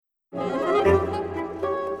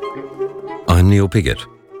I'm Neil Piggott.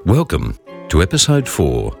 Welcome to episode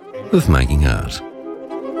 4 of Making Art.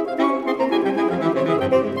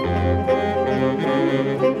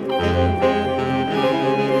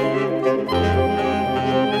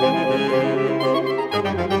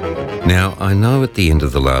 Now, I know at the end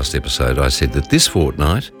of the last episode I said that this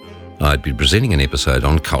fortnight I'd be presenting an episode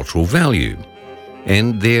on cultural value.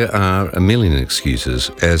 And there are a million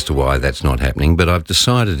excuses as to why that's not happening, but I've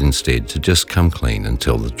decided instead to just come clean and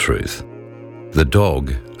tell the truth. The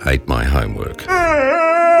dog ate my homework.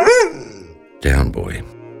 Down, boy.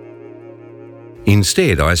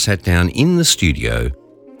 Instead, I sat down in the studio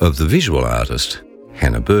of the visual artist,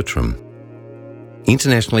 Hannah Bertram.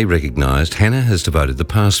 Internationally recognised, Hannah has devoted the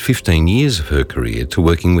past 15 years of her career to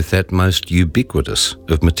working with that most ubiquitous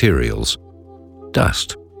of materials,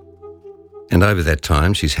 dust. And over that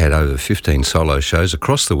time, she's had over 15 solo shows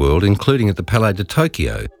across the world, including at the Palais de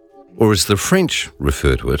Tokyo, or as the French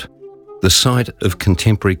refer to it, the site of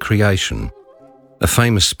contemporary creation, a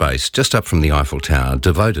famous space just up from the Eiffel Tower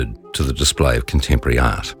devoted to the display of contemporary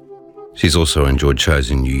art. She's also enjoyed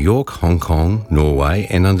shows in New York, Hong Kong, Norway,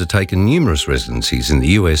 and undertaken numerous residencies in the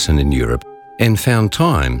US and in Europe, and found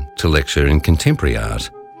time to lecture in contemporary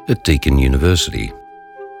art at Deakin University.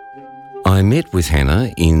 I met with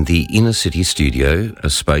Hannah in the Inner City studio, a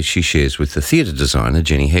space she shares with the theatre designer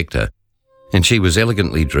Jenny Hector, and she was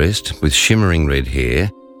elegantly dressed with shimmering red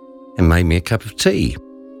hair and made me a cup of tea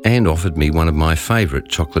and offered me one of my favourite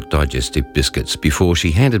chocolate digestive biscuits before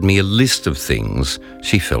she handed me a list of things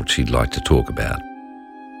she felt she'd like to talk about.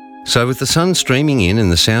 So with the sun streaming in and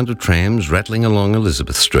the sound of trams rattling along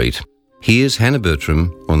Elizabeth Street, here's Hannah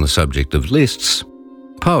Bertram on the subject of lists,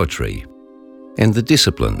 poetry, and the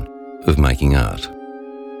discipline of making art.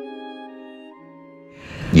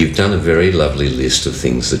 You've done a very lovely list of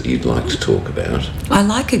things that you'd like to talk about. I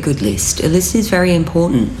like a good list. A list is very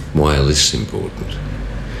important. Why are lists important?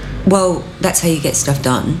 Well, that's how you get stuff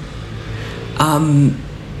done.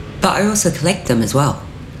 But I also collect them as well.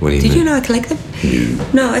 What do you mean? Did you know I collect them?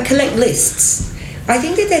 No, I collect lists. I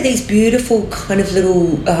think that they're these beautiful kind of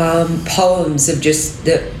little poems of just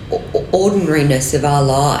the ordinariness of our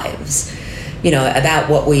lives. You know, about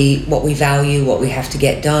what we value, what we have to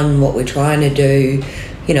get done, what we're trying to do.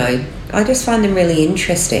 You know, I just find them really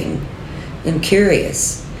interesting and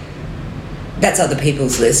curious. That's other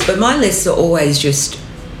people's lists, but my lists are always just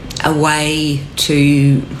a way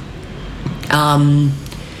to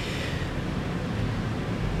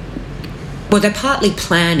well, they're partly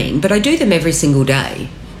planning, but I do them every single day,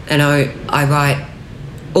 and I write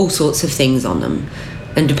all sorts of things on them,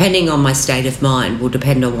 and depending on my state of mind will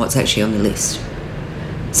depend on what's actually on the list.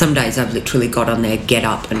 Some days I've literally got on there, get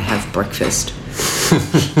up and have breakfast.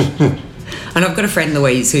 And I've got a friend,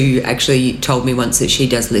 Louise, who actually told me once that she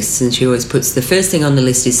does lists, and she always puts the first thing on the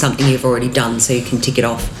list is something you've already done so you can tick it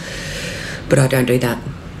off. But I don't do that.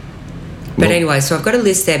 But anyway, so I've got a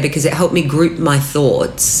list there because it helped me group my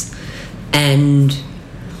thoughts, and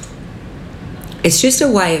it's just a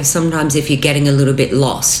way of sometimes if you're getting a little bit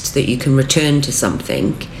lost that you can return to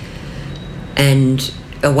something, and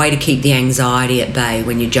a way to keep the anxiety at bay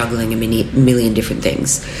when you're juggling a million different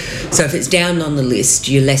things. So if it's down on the list,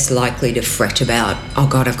 you're less likely to fret about, oh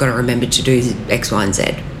God, I've got to remember to do X, Y, and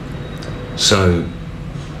Z. So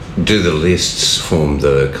do the lists form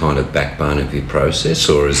the kind of backbone of your process,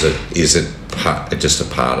 or is it just a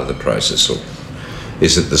part of the process, or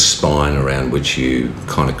is it the spine around which you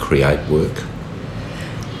kind of create work?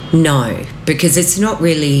 No, because it's not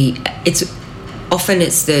really, it's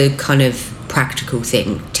the kind of practical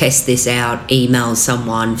thing. Test this out, email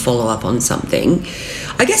someone, follow up on something.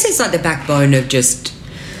 I guess it's like the backbone of just,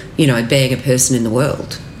 you know, being a person in the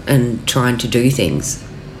world and trying to do things.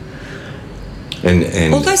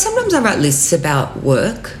 And although sometimes I write lists about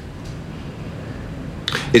work.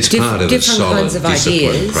 It's part of the solid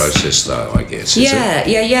discipline process, though, I guess.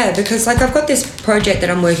 Yeah. Because like I've got this project that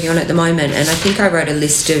I'm working on at the moment, and I think I wrote a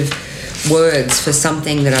list of words for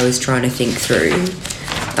something that I was trying to think through.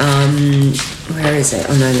 Where is it?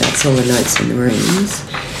 Oh no, that's all the notes in the rooms.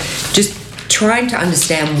 Just trying to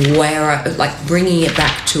understand where bringing it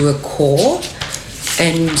back to a core,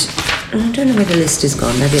 and I don't know where the list is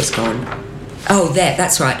gone. Maybe it's gone. Oh,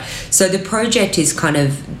 that's right. So the project is kind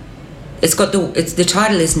of, the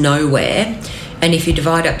title is Nowhere, and if you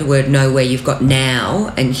divide up the word nowhere, you've got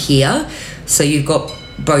now and here. So you've got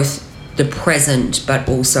both the present but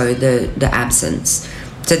also the absence.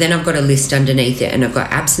 So then I've got a list underneath it, and I've got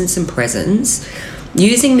absence and presence,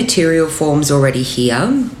 using material forms already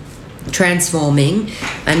here, transforming,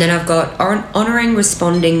 and then I've got honouring,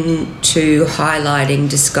 responding to, highlighting,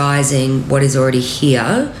 disguising what is already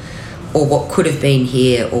here, or what could have been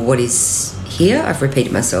here, or what is here. I've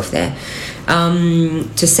repeated myself there.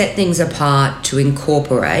 To set things apart, to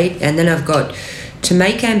incorporate, and then I've got to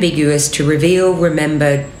make ambiguous, to reveal,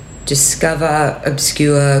 remember, discover,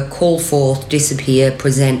 obscure, call forth, disappear,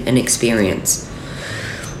 present, and experience.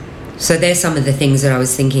 So there's some of the things that I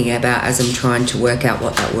was thinking about as I'm trying to work out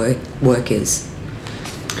what that work is.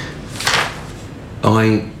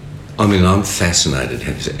 I mean, I'm fascinated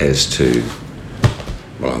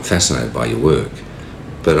I'm fascinated by your work,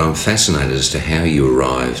 but I'm fascinated as to how you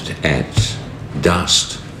arrived at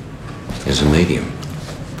dust as a medium.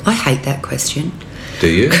 I hate that question. Do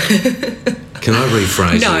you? Can I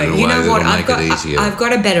rephrase it in a way that'll make it easier? I've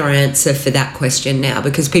got a better answer for that question now,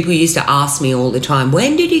 because people used to ask me all the time,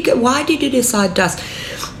 why did you decide dust?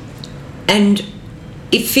 And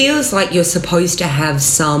it feels like you're supposed to have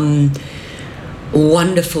some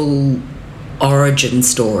wonderful origin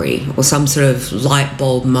story, or some sort of light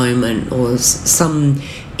bulb moment, or some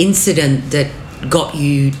incident that got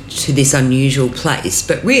you to this unusual place.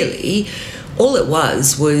 But really, all it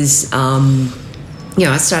was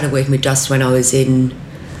I started working with dust when I was in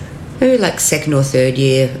maybe like second or third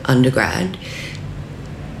year undergrad,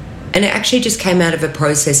 and it actually just came out of a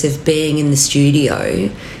process of being in the studio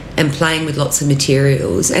and playing with lots of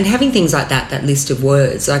materials and having things like that list of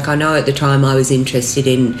words. Like, I know at the time I was interested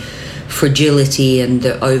in fragility and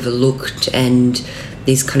the overlooked and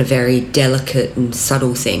these kind of very delicate and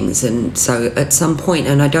subtle things, and so at some point,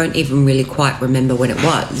 and I don't even really quite remember when it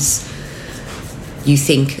was, you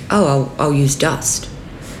think, I'll use dust,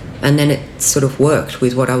 and then it sort of worked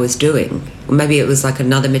with what I was doing. Or maybe it was like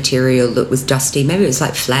another material that was dusty, maybe it was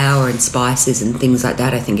like flour and spices and things like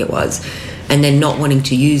that, I think it was, and then not wanting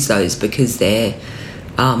to use those because they're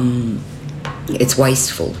it's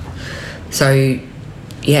wasteful. So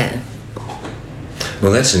yeah.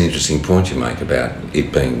 Well, that's an interesting point you make about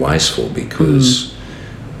it being wasteful, because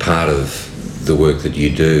part of the work that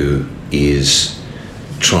you do is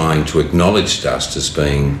trying to acknowledge dust as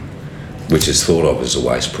being, which is thought of as a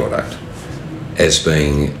waste product, as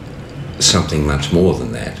being something much more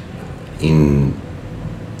than that. In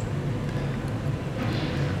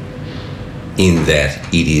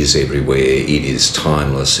that it is everywhere, it is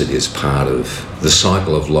timeless, it is part of the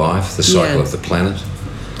cycle of life, the cycle of the planet.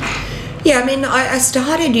 Yeah, I mean, I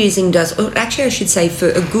started using dust, actually I should say for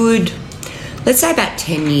a good, let's say about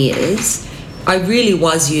 10 years, I really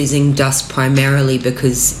was using dust primarily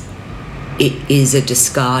because it is a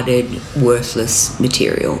discarded, worthless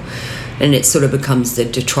material, and it sort of becomes the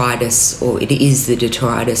detritus, or it is the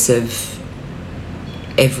detritus of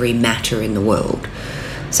every matter in the world.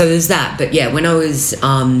 So there's that. But yeah, when I was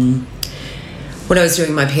doing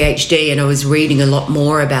my PhD and I was reading a lot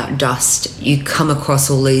more about dust, you come across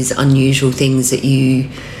all these unusual things that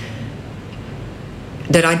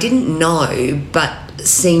I didn't know, but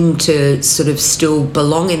seem to sort of still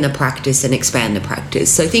belong in the practice and expand the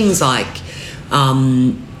practice. So things like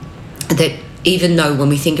that, even though when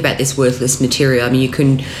we think about this worthless material, I mean, you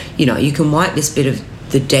can wipe this bit of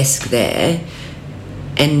the desk there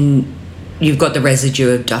and you've got the residue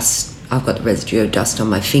of dust. I've got the residue of dust on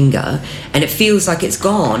my finger, and it feels like it's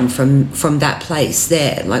gone from that place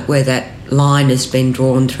there, like where that line has been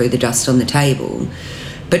drawn through the dust on the table.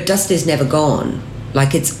 But dust is never gone.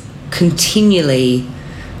 Like, it's continually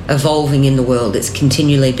evolving in the world. It's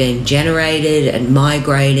continually being generated and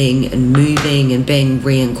migrating and moving and being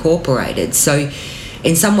reincorporated. So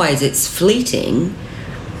in some ways it's fleeting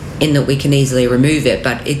in that we can easily remove it,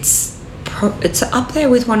 but it's up there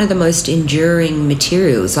with one of the most enduring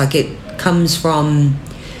materials. Like, it comes from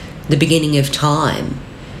the beginning of time,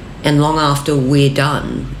 and long after we're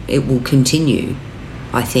done it will continue,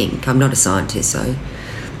 I think. I'm not a scientist, so,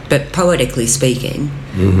 but poetically speaking,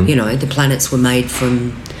 you know, the planets were made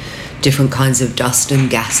from different kinds of dust and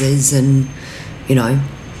gases, and, you know,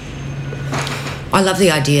 I love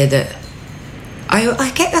the idea that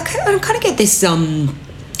I kind of get this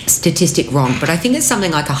statistic wrong, but I think it's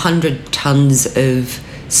something like 100 tons of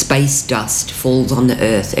space dust falls on the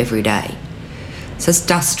Earth every day. So it's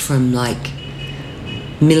dust from like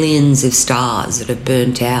millions of stars that have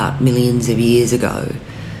burnt out millions of years ago,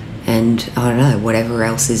 and I don't know, whatever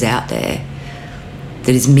else is out there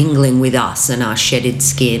that is mingling with us and our shedded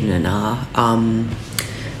skin and our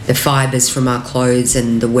the fibres from our clothes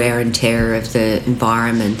and the wear and tear of the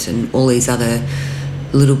environment and all these other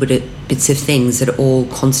little bits of things that are all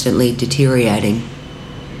constantly deteriorating.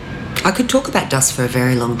 I could talk about dust for a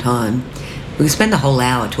very long time. We could spend the whole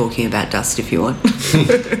hour talking about dust if you want.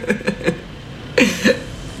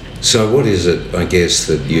 So what is it, I guess,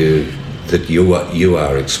 that you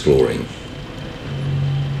are exploring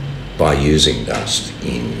by using dust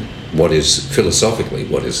in what is, philosophically,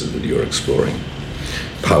 what is it that you're exploring?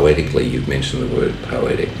 Poetically, you've mentioned the word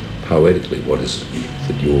poetic. Poetically, what is it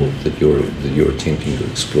that you're attempting to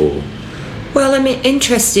explore? Well, I'm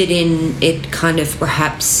interested in it kind of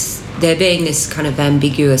perhaps there being this kind of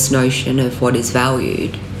ambiguous notion of what is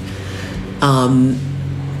valued. And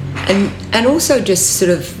also just sort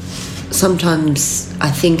of sometimes I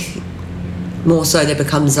think more so there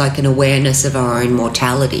becomes like an awareness of our own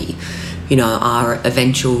mortality, you know, our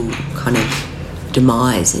eventual kind of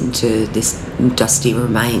demise into this dusty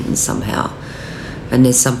remains somehow. And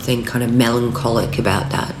there's something kind of melancholic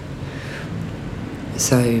about that.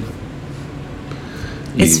 So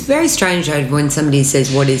it's very strange when somebody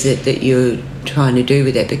says, what is it that you're trying to do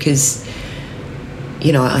with it? Because,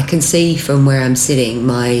 you know, I can see from where I'm sitting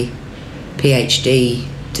my PhD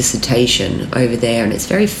dissertation over there, and it's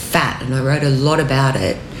very fat, and I wrote a lot about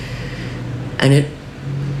it. And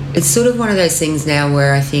it's sort of one of those things now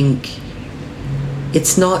where I think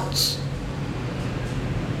it's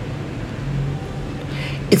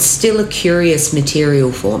still a curious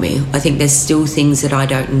material for me. I think there's still things that I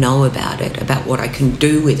don't know about it, about what I can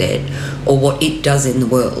do with it or what it does in the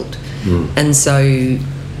world. And so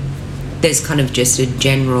there's kind of just a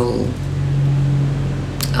general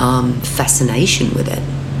fascination with it.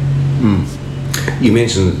 You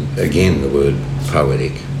mentioned again the word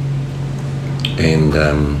poetic, and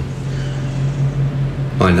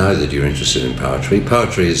I know that you're interested in poetry.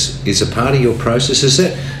 Poetry is a part of your process. Is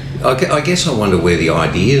that? I guess I wonder where the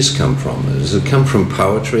ideas come from. Does it come from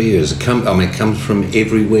poetry? Does it come? I mean, it comes from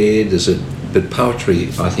everywhere. Does it? But poetry,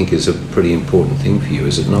 I think, is a pretty important thing for you,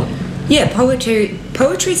 is it not? Yeah, poetry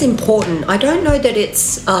is important. I don't know that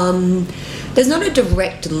it's. There's not a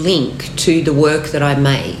direct link to the work that I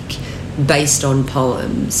make based on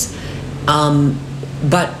poems,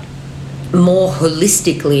 but more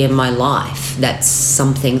holistically in my life, that's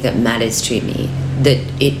something that matters to me. That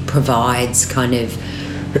it provides kind of.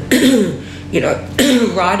 You know,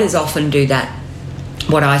 writers often do that.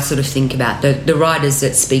 What I sort of think about, the writers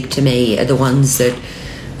that speak to me are the ones that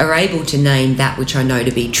are able to name that which I know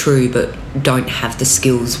to be true but don't have the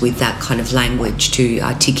skills with that kind of language to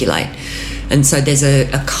articulate. And so there's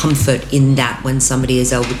a comfort in that when somebody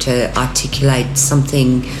is able to articulate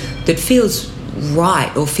something that feels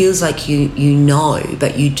right or feels like you know,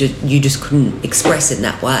 but you just couldn't express it in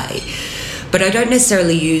that way. But I don't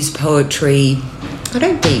necessarily use poetry, I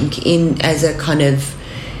don't think, as a kind of...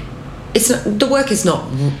 the work is not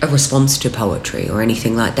a response to poetry or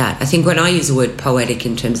anything like that. I think when I use the word poetic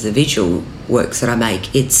in terms of the visual works that I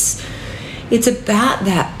make, it's about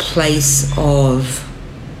that place of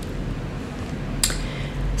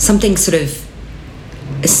something sort of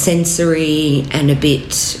sensory and a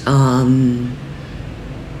bit...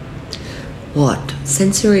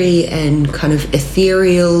 sensory and kind of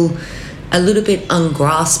ethereal, a little bit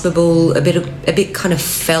ungraspable, a bit kind of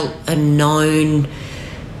felt and known.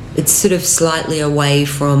 It's sort of slightly away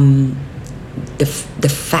from the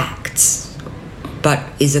facts, but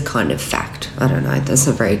is a kind of fact. I don't know. That's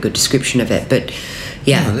not a very good description of it, but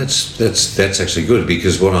yeah. No, that's actually good,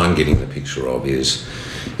 because what I'm getting the picture of is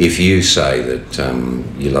if you say that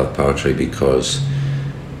you love poetry because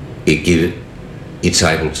it's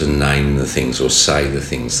able to name the things or say the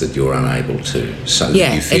things that you're unable to. So yeah,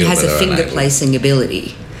 that you feel it has that a finger placing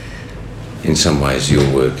ability. In some ways, your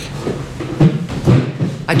work.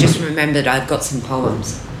 I just remembered I've got some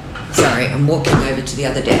poems. Sorry, I'm walking over to the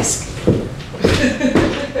other desk.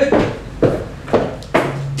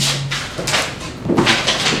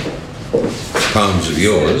 Poems of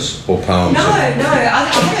yours or poems? No, I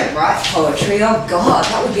don't write poetry. Oh God,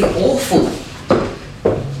 that would be awful.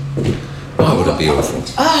 Why would it be awful?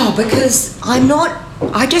 Oh, because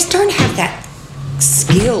I just don't have that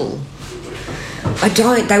skill. I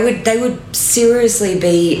don't. They would seriously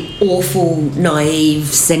be awful, naive,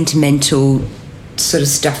 sentimental sort of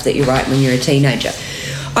stuff that you write when you're a teenager.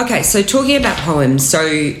 Okay, so talking about poems, so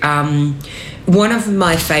one of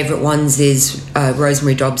my favourite ones is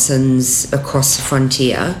Rosemary Dobson's Across the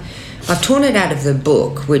Frontier. I've torn it out of the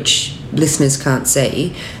book, which listeners can't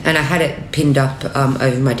see, and I had it pinned up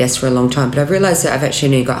over my desk for a long time, but I've realised that I've actually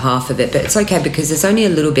only got half of it, but it's okay because there's only a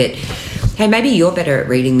little bit. Hey, maybe you're better at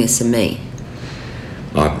reading this than me.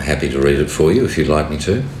 I'm happy to read it for you if you'd like me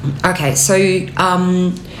to. Okay, so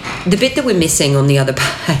the bit that we're missing on the other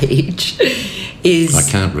page is... I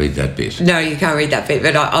can't read that bit. No, you can't read that bit,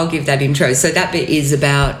 but I'll give that intro. So that bit is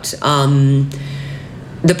about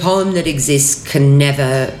the poem that exists can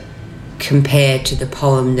never compare to the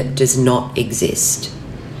poem that does not exist.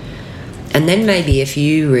 And then maybe if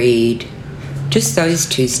you read just those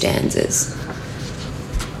two stanzas.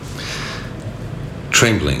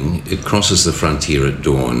 Trembling, it crosses the frontier at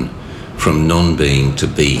dawn from non-being to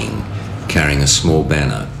being, carrying a small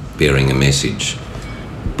banner bearing a message,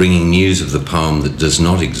 bringing news of the poem that does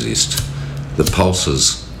not exist, that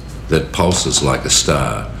pulses like a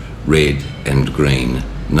star, red and green,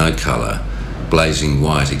 no colour, blazing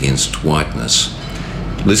white against whiteness.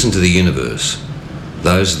 Listen to the universe.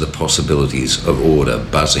 Those are the possibilities of order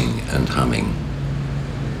buzzing and humming.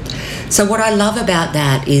 So what I love about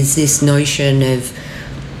that is this notion of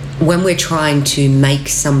when we're trying to make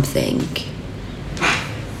something,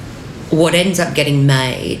 what ends up getting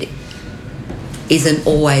made isn't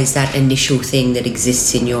always that initial thing that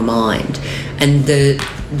exists in your mind. And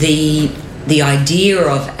the idea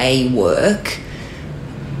of a work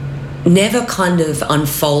never kind of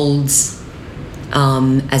unfolds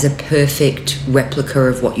as a perfect replica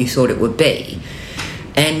of what you thought it would be.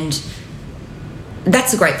 And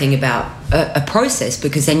that's the great thing about a process,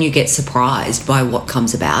 because then you get surprised by what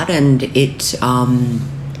comes about, and it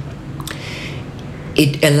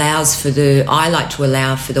allows I like to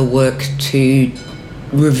allow for the work to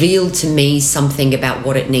reveal to me something about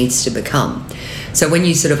what it needs to become. So when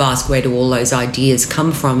you sort of ask where do all those ideas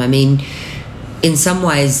come from, I mean, in some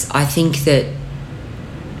ways I think that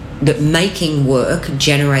making work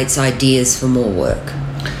generates ideas for more work.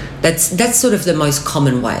 That's sort of the most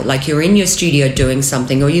common way. Like, you're in your studio doing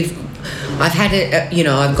something, or I've had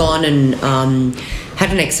I've gone and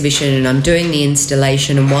had an exhibition and I'm doing the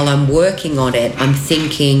installation, and while I'm working on it, I'm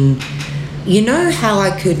thinking, how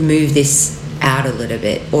I could move this out a little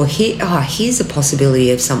bit, or here's a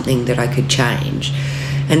possibility of something that I could change.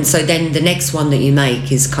 And so then the next one that you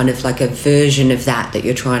make is kind of like a version of that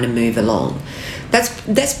you're trying to move along.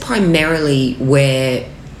 That's primarily where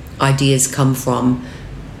ideas come from.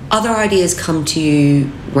 Other ideas come to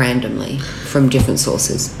you randomly from different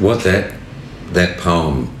sources. What that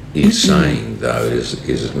poem is saying, though, is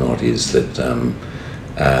that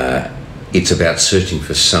it's about searching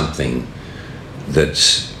for something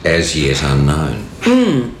that's as yet unknown.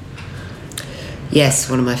 Yes,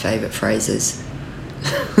 one of my favourite phrases.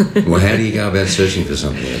 Well, how do you go about searching for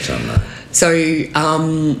something that's unknown? So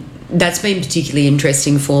that's been particularly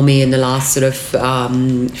interesting for me in the last sort of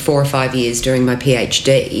 4 or 5 years during my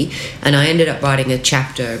PhD, and I ended up writing a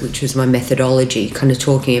chapter which was my methodology, kind of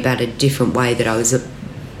talking about a different way that I was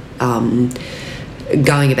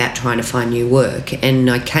going about trying to find new work. And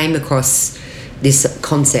I came across this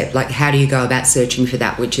concept, like, how do you go about searching for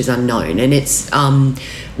that which is unknown? And it's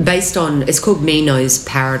it's called Meno's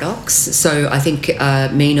paradox. So I think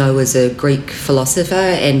Meno was a Greek philosopher,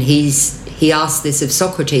 and he asked this of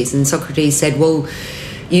Socrates, and Socrates said, well,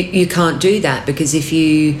 you can't do that, because if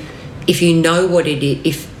you know what it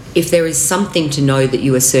is, if there is something to know that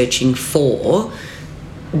you are searching for,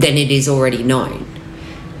 then it is already known.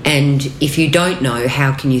 And if you don't know,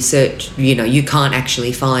 how can you search? You can't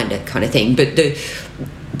actually find it, kind of thing. But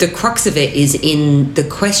the crux of it is in the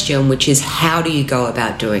question, which is, how do you go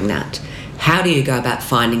about doing that? How do you go about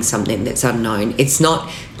finding something that's unknown? It's not,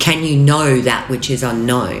 can you know that which is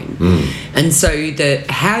unknown? And so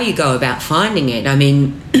how you go about finding it, I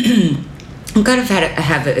mean, I've kind of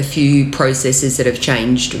have a few processes that have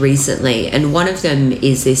changed recently, and one of them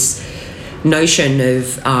is this notion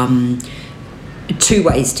of 2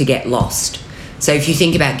 ways to get lost. So if you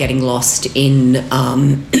think about getting lost in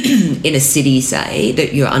in a city, say,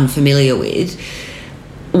 that you're unfamiliar with,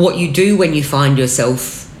 what you do when you find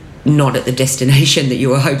yourself not at the destination that you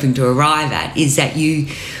were hoping to arrive at is that you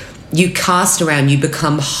cast around, you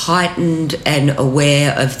become heightened and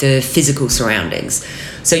aware of the physical surroundings.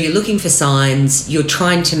 So you're looking for signs, you're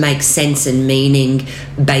trying to make sense and meaning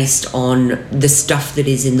based on the stuff that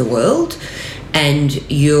is in the world, and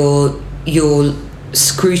you're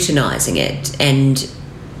scrutinizing it, and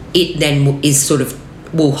it then is sort of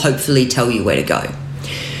will hopefully tell you where to go.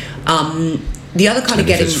 The other kind of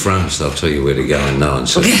getting... If it's France, they'll tell you where to go and no one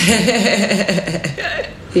says.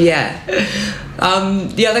 Yeah.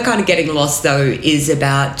 The other kind of getting lost, though, is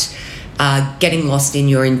about getting lost in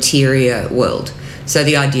your interior world. So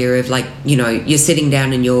the idea of, like, you're sitting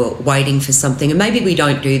down and you're waiting for something, and maybe we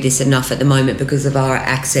don't do this enough at the moment because of our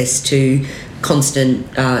access to constant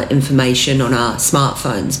information on our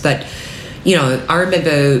smartphones. But, I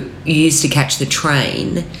remember you used to catch the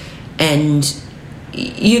train and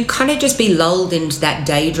you kind of just be lulled into that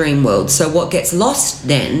daydream world. So what gets lost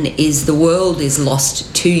then is the world is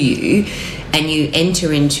lost to you, and you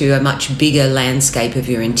enter into a much bigger landscape of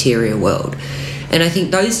your interior world. And I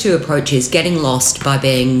think those two approaches, getting lost by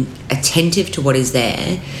being attentive to what is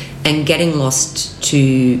there, and getting lost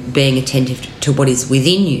to being attentive to what is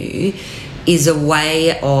within you, is a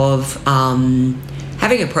way of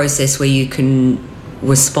having a process where you can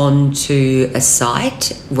respond to a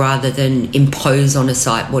site rather than impose on a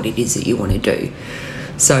site what it is that you want to do.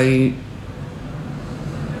 So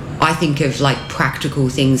I think of like practical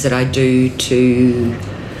things that I do to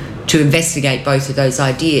investigate both of those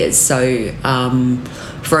ideas. So,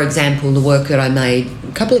 for example, the work that I made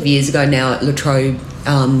a couple of years ago now at La Trobe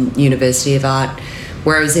University of Art,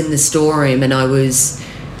 where I was in the storeroom and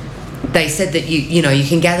they said that you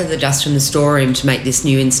can gather the dust from the storeroom to make this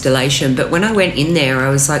new installation. But when I went in there, I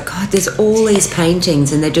was like, God, there's all these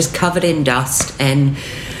paintings and they're just covered in dust. And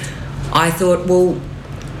I thought, well,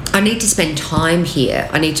 I need to spend time here.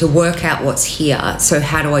 I need to work out what's here. So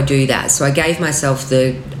how do I do that? So I gave myself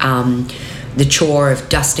the chore of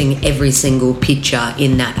dusting every single picture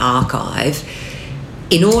in that archive,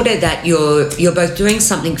 in order that you're both doing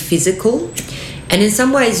something physical, and in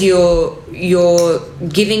some ways you're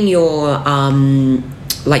giving your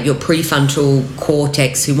your prefrontal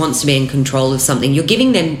cortex, who wants to be in control of something, you're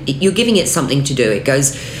giving it something to do. It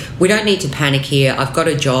goes, we don't need to panic here. I've got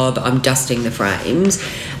a job. I'm dusting the frames.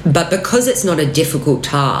 But because it's not a difficult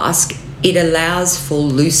task, it allows for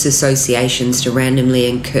loose associations to randomly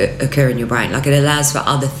occur in your brain. Like, it allows for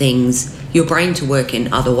other things, your brain to work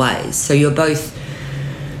in other ways. So you're both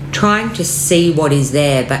trying to see what is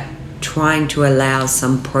there, but trying to allow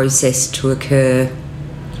some process to occur.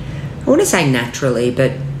 I want to say naturally,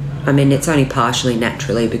 but I mean, it's only partially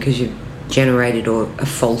naturally, because you've generated a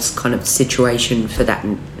false kind of situation for that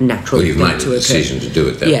natural thing to occur. Well, you've made a decision to do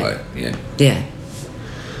it that way. Yeah.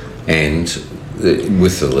 And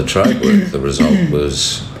with the La Trobe work, the result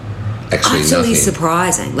was actually utterly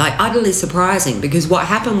nothing. Utterly surprising, because what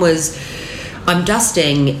happened was, I'm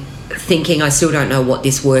dusting thinking I still don't know what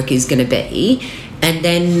this work is going to be, and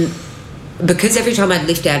then because every time I'd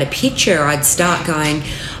lift out a picture, I'd start going,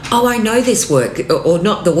 oh, I know this work, or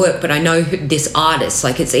not the work, but I know this artist.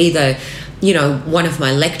 Like, it's either, one of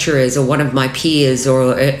my lecturers or one of my peers,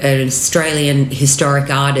 or an Australian historic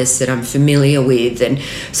artist that I'm familiar with. And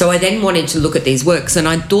so I then wanted to look at these works, and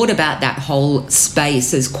I thought about that whole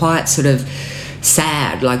space as quite sort of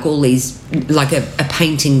sad, like all these, like a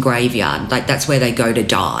painting graveyard, like that's where they go to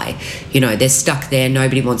die. They're stuck there,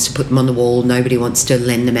 nobody wants to put them on the wall, nobody wants to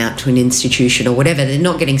lend them out to an institution or whatever. They're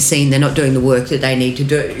not getting seen, they're not doing the work that they need to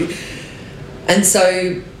do. And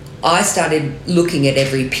so I started looking at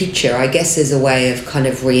every picture, I guess, as a way of kind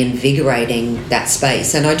of reinvigorating that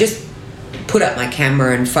space. And I just put up my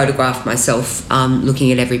camera and photographed myself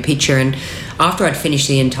looking at every picture. And after I'd finished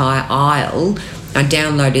the entire aisle, I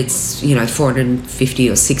downloaded, 450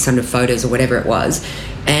 or 600 photos or whatever it was.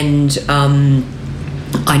 And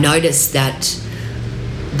I noticed that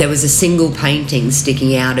there was a single painting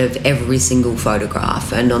sticking out of every single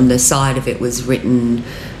photograph. And on the side of it was written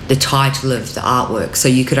the title of the artwork. So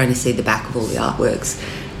you could only see the back of all the artworks.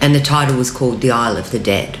 And the title was called The Isle of the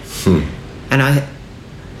Dead. And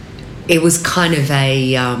it was kind of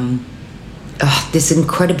this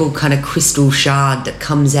incredible kind of crystal shard that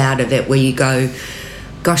comes out of it, where you go,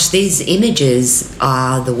 gosh, these images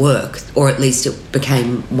are the work, or at least it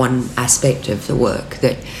became one aspect of the work,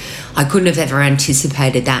 that I couldn't have ever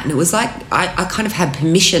anticipated that. And it was like I kind of had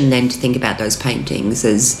permission then to think about those paintings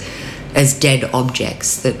as dead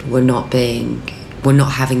objects that were not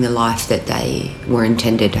having the life that they were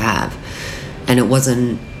intended to have. And it was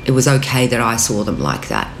okay that I saw them like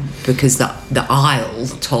that, because the aisle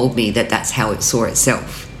told me that that's how it saw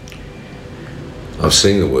itself. I've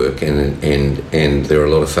seen the work, and there are a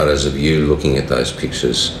lot of photos of you looking at those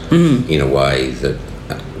pictures in a way that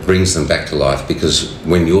brings them back to life, because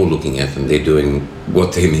when you're looking at them, they're doing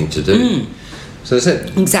what they're meant to do. So does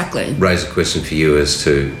that exactly raise a question for you as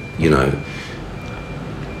to,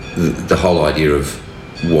 the whole idea of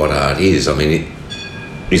what art is? I mean,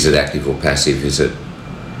 is it active or passive? If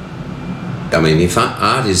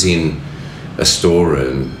art is in a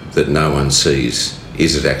storeroom that no one sees,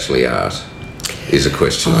 is it actually art? Is a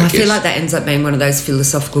question, I guess. I feel like that ends up being one of those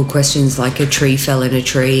philosophical questions, like a tree fell in a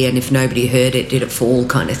tree, and if nobody heard it, did it fall,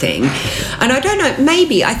 kind of thing. And I don't know,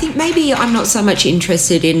 maybe I'm not so much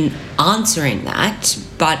interested in answering that,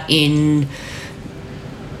 but in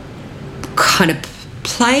kind of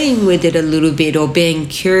playing with it a little bit, or being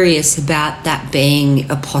curious about that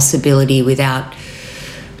being a possibility without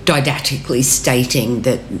didactically stating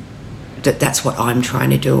that that's what I'm trying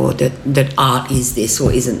to do, or that art is this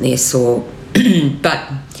or isn't this, or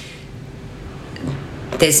but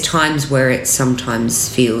there's times where it sometimes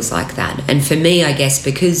feels like that. And for me, I guess,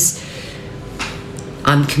 because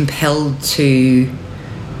I'm compelled to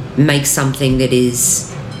make something that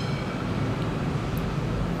is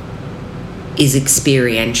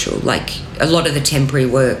experiential, like a lot of the temporary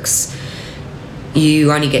works,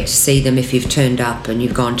 you only get to see them if you've turned up and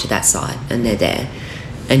you've gone to that site and they're there,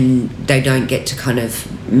 and they don't get to kind of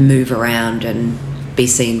move around and be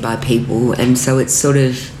seen by people. And so it's sort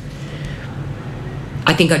of,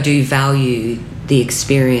 I think I do value the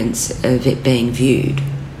experience of it being viewed.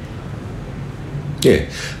 Yeah.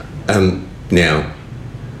 Now,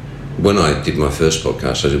 when I did my first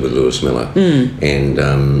podcast, I did with Lewis Miller, and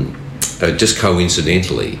just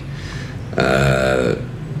coincidentally,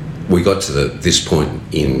 we got to this point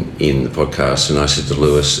in the podcast, and I said to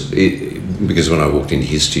Lewis, because when I walked into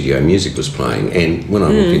his studio, music was playing, and when I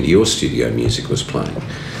walked into your studio, music was playing.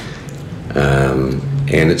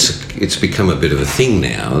 And it's become a bit of a thing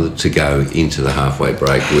now to go into the halfway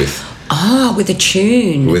break with... with a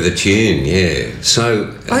tune. With a tune, yeah.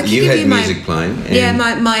 So you had music playing. Yeah,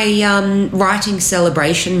 my writing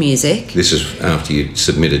celebration music. This is after you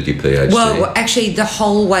submitted your PhD. Well, actually, the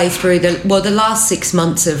whole way through the last 6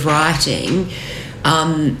 months of writing,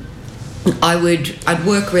 I'd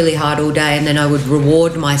work really hard all day, and then I would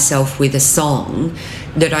reward myself with a song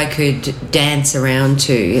that I could dance around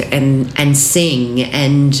to and sing,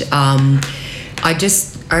 and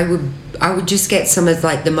I would just get some of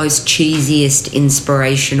like the most cheesiest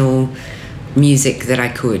inspirational music that I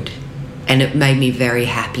could, and it made me very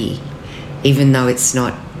happy, even though it's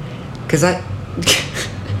not, because I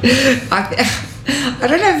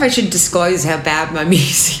don't know if I should disclose how bad my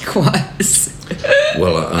music was.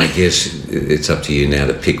 Well, I guess it's up to you now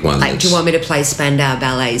to pick one. Do you want me to play Spandau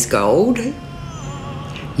Ballet's Gold?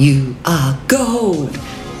 You are gold.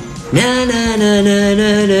 Na na na na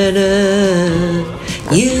na na na.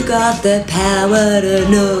 You got the power to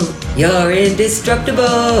know you're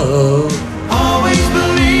indestructible. Always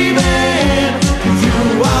believing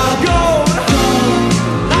you are gold.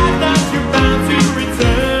 Life that you're bound to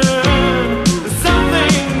return. There's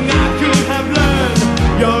something I could have learned.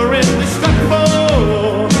 You're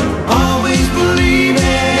indestructible. Always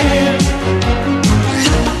believing.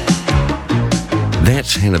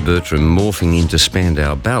 That's Hannah Bertram morphing into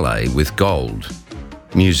Spandau Ballet with Gold.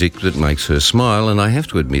 Music that makes her smile, and I have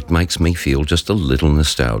to admit makes me feel just a little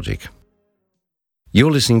nostalgic.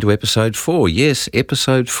 You're listening to episode 4, yes,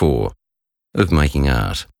 episode 4 of Making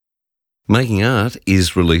Art. Making Art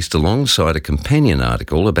is released alongside a companion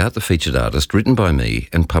article about the featured artist written by me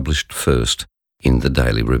and published first in the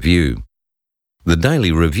Daily Review. The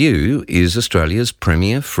Daily Review is Australia's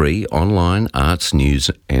premier free online arts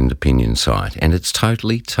news and opinion site, and it's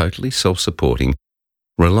totally self-supporting,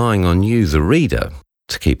 relying on you, the reader,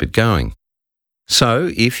 to keep it going. So,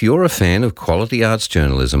 if you're a fan of quality arts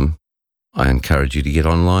journalism, I encourage you to get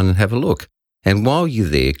online and have a look. And while you're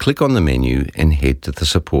there, click on the menu and head to the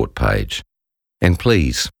support page. And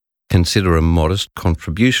please, consider a modest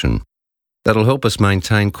contribution. That'll help us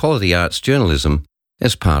maintain quality arts journalism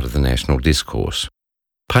as part of the national discourse.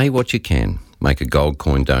 Pay what you can, make a gold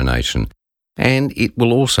coin donation, and it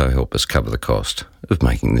will also help us cover the cost of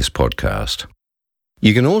making this podcast.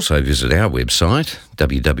 You can also visit our website,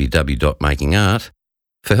 www.makingart,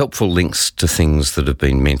 for helpful links to things that have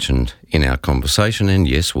been mentioned in our conversation. And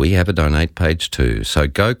yes, we have a donate page too. So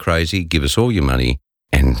go crazy, give us all your money.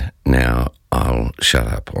 And now I'll shut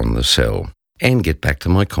up on the cell and get back to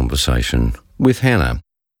my conversation with Hannah.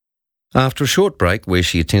 After a short break where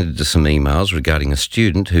she attended to some emails regarding a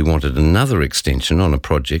student who wanted another extension on a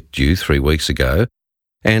project due 3 weeks ago,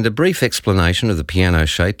 and a brief explanation of the piano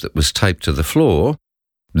shape that was taped to the floor,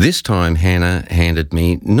 this time Hannah handed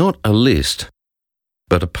me not a list,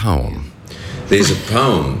 but a poem. There's a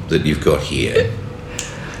poem that you've got here,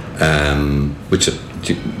 which,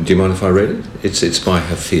 do you mind if I read it? It's by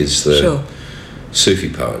Hafiz, the Sufi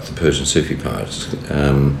poet, the Persian Sufi poet.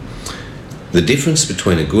 The difference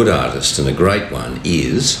between a good artist and a great one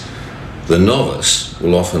is the novice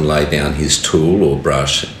will often lay down his tool or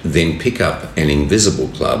brush, then pick up an invisible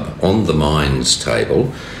club on the mind's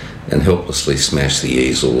table and helplessly smash the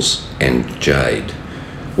easels and jade,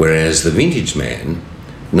 whereas the vintage man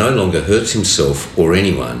no longer hurts himself or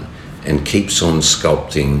anyone and keeps on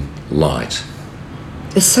sculpting light.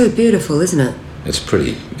 It's so beautiful, isn't it? It's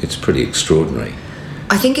pretty extraordinary.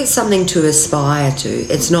 I think it's something to aspire to.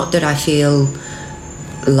 It's not that I feel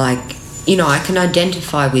like, I can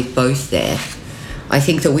identify with both there. I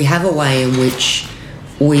think that we have a way in which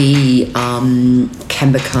we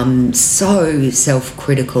can become so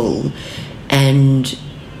self-critical and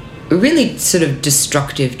really sort of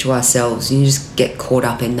destructive to ourselves, and you just get caught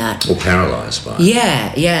up in that. Or paralysed by it.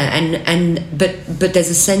 Yeah. But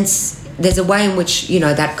there's a way in which,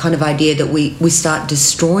 that kind of idea that we start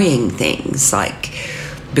destroying things, like,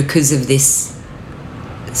 because of this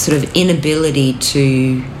sort of inability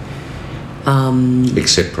to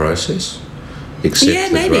accept process.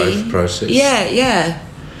 accept the growth process?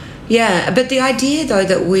 Yeah. But the idea, though,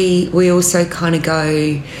 that we also kind of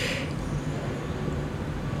go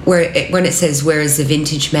when it says, whereas the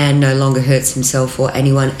vintage man no longer hurts himself or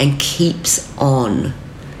anyone and keeps on.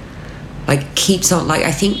 Like,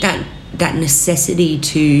 I think that necessity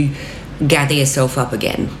to gather yourself up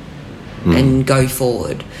again and go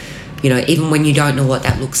forward. You know, even when you don't know what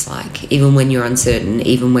that looks like, even when you're uncertain,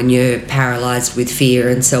 even when you're paralysed with fear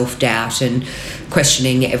and self-doubt and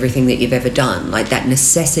questioning everything that you've ever done, like that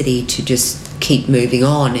necessity to just keep moving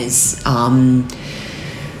on is,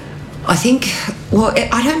 I think, well,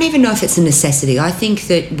 I don't even know if it's a necessity. I think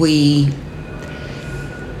that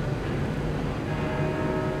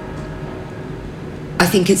I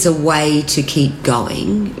think it's a way to keep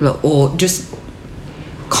going, or just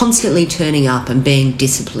constantly turning up and being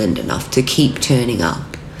disciplined enough to keep turning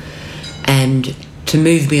up and to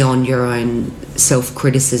move beyond your own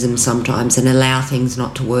self-criticism sometimes and allow things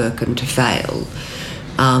not to work and to fail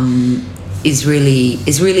is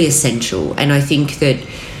really essential. And I think that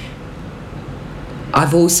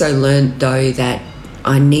I've also learned, though, that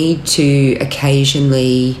I need to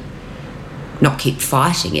occasionally not keep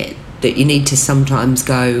fighting it, that you need to sometimes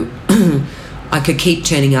go, I could keep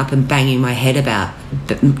turning up and banging my head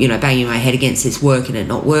against this work and it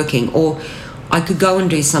not working, or I could go and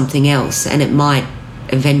do something else and it might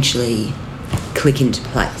eventually click into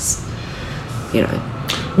place, you know.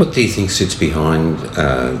 What do you think sits behind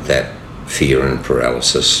that fear and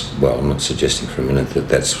paralysis? Well, I'm not suggesting for a minute that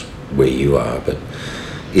that's where you are, but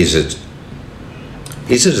is it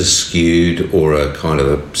a skewed or a kind of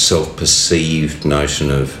a self-perceived notion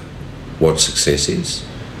of what success is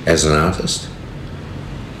as an artist?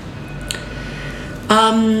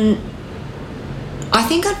 I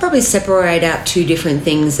think I'd probably separate out two different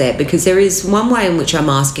things there, because there is one way in which I'm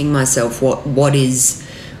asking myself what does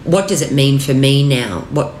it mean for me now?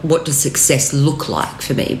 What does success look like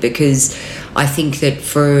for me? Because I think that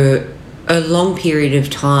for a long period of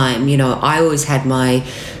time, you know, I always had my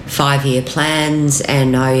 5-year plans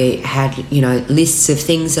and I had, you know, lists of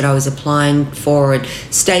things that I was applying for and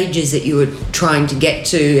stages that you were trying to get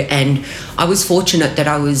to, and I was fortunate that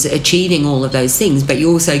I was achieving all of those things. But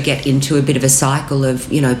you also get into a bit of a cycle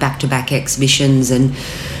of, you know, back-to-back exhibitions and,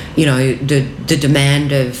 you know, the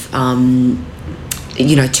demand of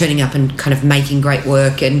you know, turning up and kind of making great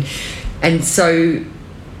work, and so,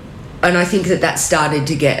 and I think that started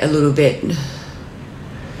to get a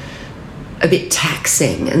bit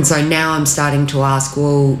taxing. And so now I'm starting to ask,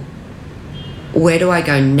 well, where do I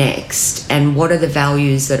go next, and what are the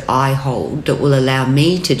values that I hold that will allow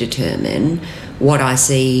me to determine what I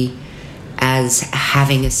see as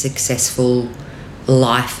having a successful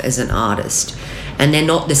life as an artist. And they're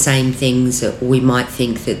not the same things that we might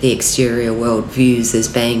think that the exterior world views as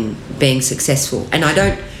being successful. And I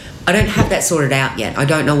don't have that sorted out yet. I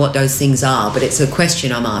don't know what those things are, but it's a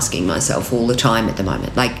question I'm asking myself all the time at the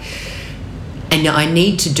moment. Like, and I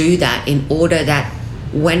need to do that in order that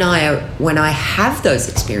when I have those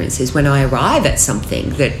experiences, when I arrive at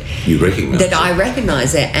something that you recognize, that I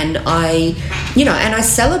recognize it, and I, you know, and I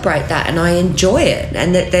celebrate that and I enjoy it,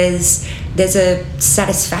 and that there's a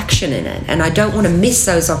satisfaction in it, and I don't want to miss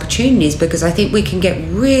those opportunities, because I think we can get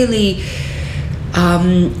really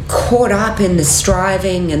caught up in the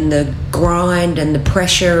striving and the grind and the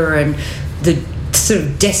pressure and the sort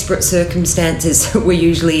of desperate circumstances that we're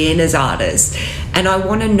usually in as artists. And I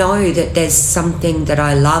want to know that there's something that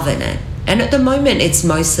I love in it. And at the moment, it's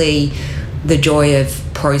mostly the joy of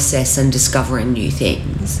process and discovering new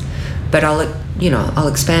things. But I'll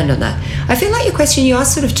expand on that. I feel like your question, you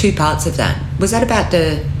asked sort of two parts of that. Was that about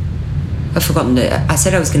I've forgotten I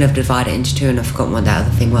said I was going to divide it into two, and I've forgotten what that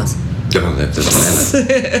other thing was. Oh, that doesn't matter.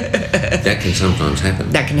 That can sometimes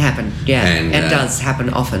happen. That can happen, yeah. And does happen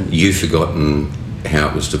often. You've forgotten how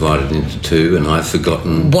it was divided into two, and I've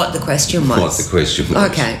forgotten what the question was.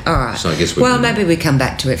 Okay, all right. So I guess maybe we come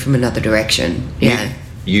back to it from another direction. Yeah.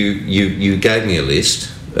 You gave me a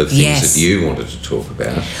list of things that you wanted to talk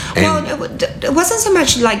about. Well, it wasn't so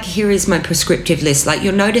much like, here is my prescriptive list. Like,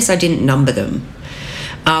 you'll notice I didn't number them.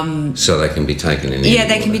 So they can be taken in any order. Yeah,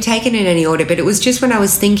 they can be taken in any order, but it was just when I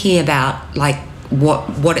was thinking about, like,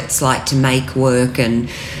 what it's like to make work, and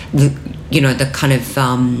the kind of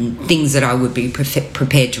things that I would be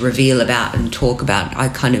prepared to reveal about and talk about. I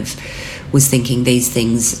kind of was thinking these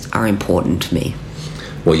things are important to me.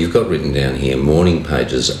 Well, you've got written down here morning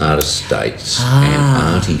pages, artist dates,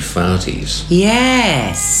 and arty farties.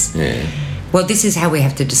 Yes. Yeah. Well, this is how we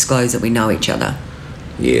have to disclose that we know each other.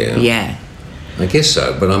 Yeah. Yeah. I guess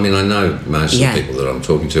so, but I mean, I know most of the people that I'm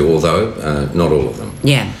talking to, although not all of them.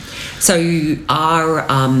 Yeah. So our,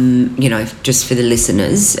 just for the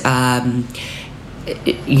listeners,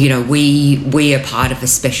 we are part of a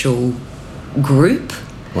special group.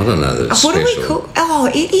 I don't know that it's What special. do we call? Oh,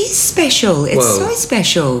 it is special. It's so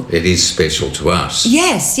special. It is special to us.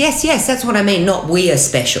 Yes. That's what I mean. Not we are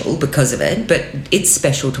special because of it, but it's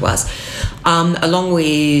special to us. Along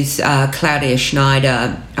with Claudia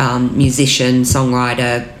Schneider, musician,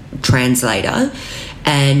 songwriter, translator,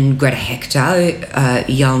 and Greta Hector,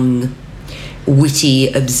 young,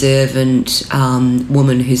 witty, observant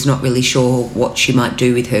woman who's not really sure what she might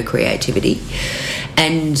do with her creativity.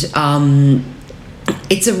 And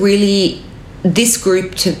this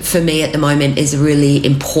group for me at the moment is a really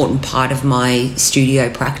important part of my studio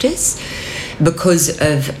practice because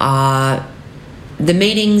of the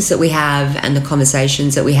meetings that we have and the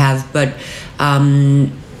conversations that we have, but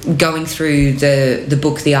going through the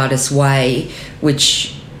book The Artist's Way,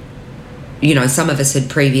 which some of us had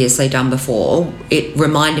previously done before, it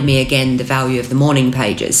reminded me again the value of the morning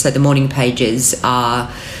pages. So the morning pages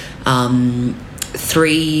are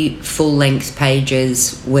 3 full-length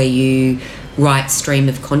pages where you write stream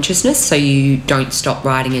of consciousness, so you don't stop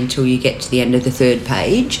writing until you get to the end of the 3rd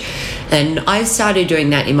page. And I started doing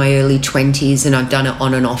that in my early 20s, and I've done it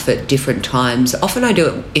on and off at different times. Often I do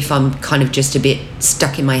it if I'm kind of just a bit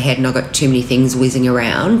stuck in my head and I've got too many things whizzing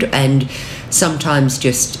around, and sometimes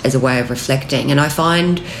just as a way of reflecting. And I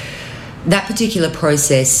find that particular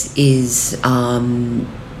process is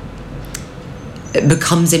it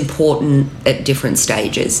becomes important at different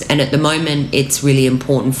stages, and at the moment it's really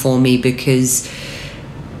important for me because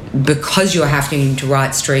you're having to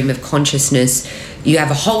write stream of consciousness. You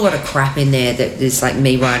have a whole lot of crap in there that is like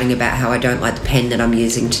me writing about how I don't like the pen that I'm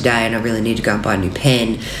using today and I really need to go and buy a new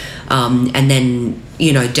pen, and then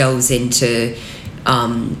delves into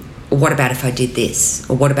what about if I did this,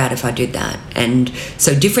 or what about if I did that. And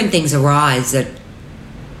so different things arise that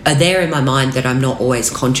are there in my mind that I'm not always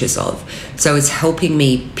conscious of. So it's helping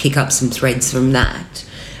me pick up some threads from that.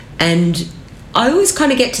 And I always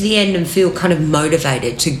kind of get to the end and feel kind of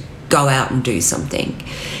motivated to go out and do something.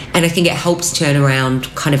 And I think it helps turn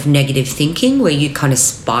around kind of negative thinking where you kind of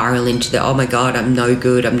spiral into the, oh my God, I'm no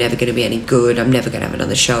good, I'm never going to be any good, I'm never going to have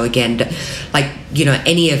another show again. Like,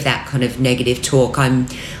 any of that kind of negative talk, I'm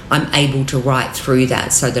able to write through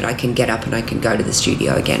that so that I can get up and I can go to the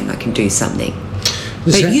studio again and I can do something.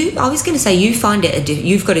 But I was going to say, you find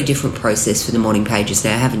you've got a different process for the morning pages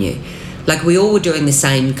now, haven't you? Like we all were doing the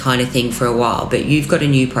same kind of thing for a while, but you've got a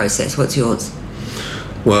new process. What's yours?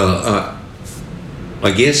 Well,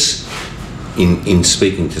 I guess in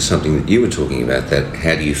speaking to something that you were talking about, that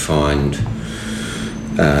how do you find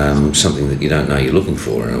something that you don't know you're looking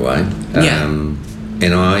for in a way? Yeah.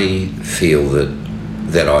 And I feel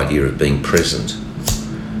that idea of being present,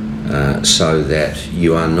 so that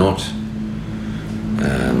you are not.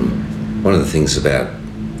 One of the things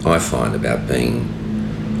I find about being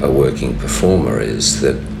a working performer is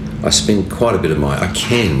that I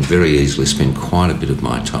can very easily spend quite a bit of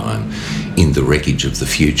my time in the wreckage of the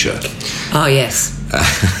future. Oh, yes.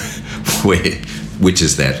 Which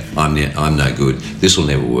is that I'm no good, this will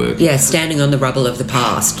never work. Yeah, standing on the rubble of the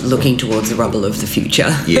past, looking towards the rubble of the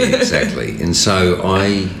future. Yeah, exactly. And so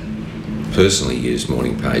I personally use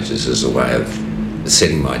morning pages as a way of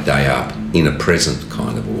setting my day up in a present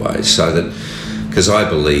kind of a way, so that, because I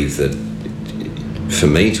believe that for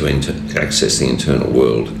me to access the internal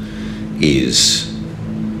world is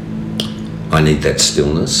I need that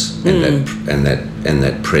stillness and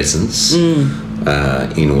that presence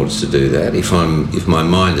in order to do that. If my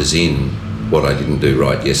mind is in what I didn't do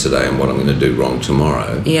right yesterday and what I'm going to do wrong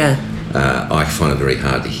tomorrow, I find it very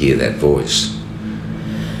hard to hear that voice.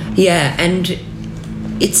 Yeah, and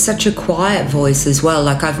it's such a quiet voice as well.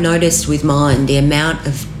 Like I've noticed with mine, the amount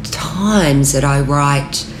of times that I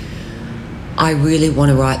write, I really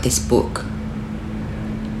want to write this book.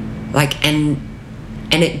 Like, and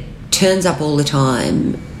it turns up all the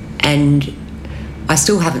time, and I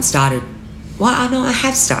still haven't started. Well, I know I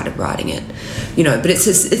have started writing it, but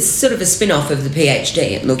it's sort of a spin-off of the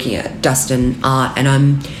PhD at looking at dust and art, and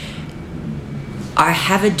I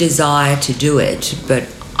have a desire to do it, but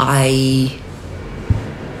I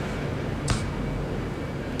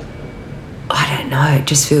don't know, it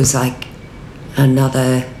just feels like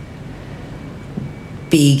another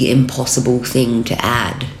big impossible thing to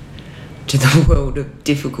add to the world of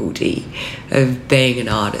difficulty of being an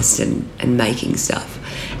artist and making stuff.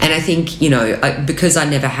 And I think, because I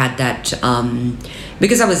never had that,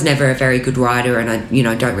 because I was never a very good writer, and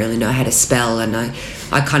I don't really know how to spell, and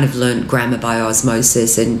I kind of learned grammar by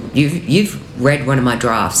osmosis, and you've read one of my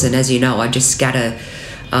drafts, and as you know, I just scatter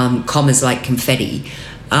commas like confetti.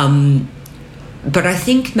 But I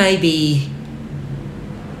think maybe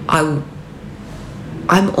I'm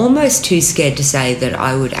almost too scared to say that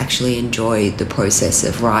I would actually enjoy the process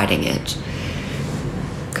of writing it.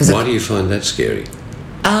 Why do you find that scary?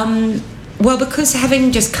 Well, because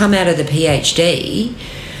having just come out of the PhD,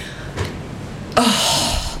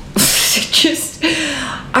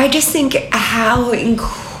 I just think how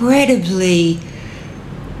incredibly,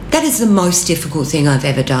 that is the most difficult thing I've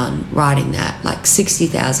ever done, writing that, like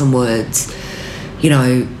 60,000 words, you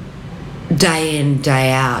know, day in,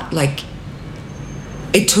 day out. Like,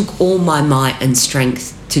 it took all my might and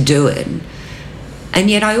strength to do it. And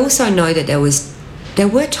yet I also know that there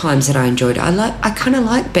were times that I enjoyed it. I kind of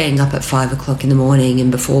like being up at 5 o'clock in the morning and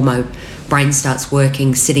before my brain starts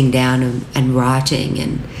working, sitting down and writing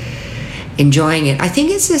and enjoying it. I think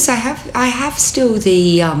it's just I have still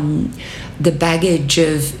the baggage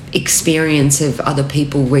of experience of other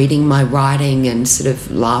people reading my writing and sort of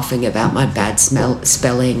laughing about my bad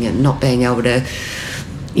spelling and not being able to,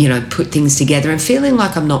 you know, put things together and feeling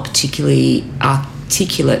like I'm not particularly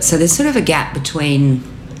articulate. So there's sort of a gap between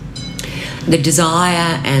the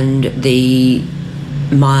desire and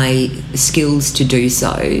my skills to do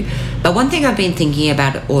so. But one thing I've been thinking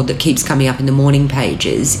about, or that keeps coming up in the morning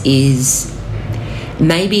pages, is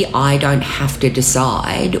maybe I don't have to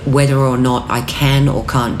decide whether or not I can or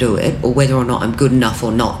can't do it, or whether or not I'm good enough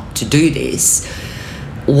or not to do this.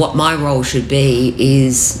 What my role should be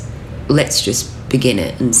is, let's just begin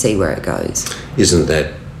it and see where it goes. Isn't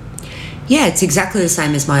that? Yeah, it's exactly the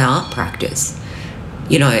same as my art practice.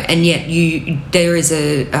 You know, and yet there is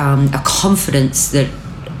a confidence that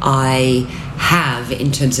I have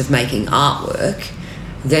in terms of making artwork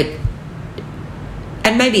that,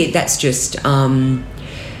 and maybe that's just, you know,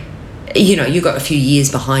 you've got a few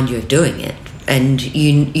years behind you of doing it, and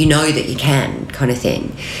you know that you can, kind of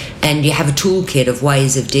thing, and you have a toolkit of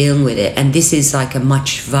ways of dealing with it, and this is like a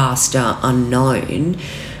much vaster unknown,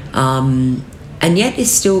 and yet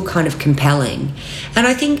is still kind of compelling. And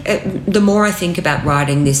I think the more I think about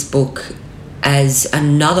writing this book as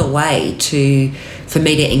another way for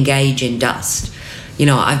me to engage in dust, you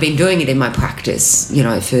know, I've been doing it in my practice, you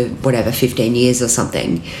know, for whatever, 15 years or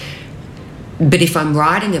something. But if I'm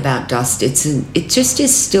writing about dust, it's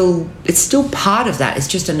still part of that. It's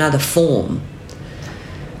just another form.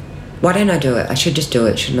 Why don't I do it? I should just do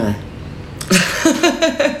it, shouldn't I?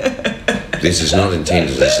 This is not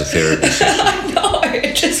intended as a therapy session. I know,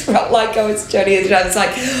 it just felt like I was Johnny at the time. It's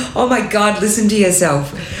like, oh my God, listen to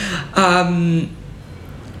yourself.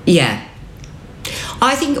 Yeah.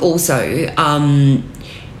 I think also,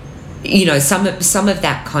 you know, some of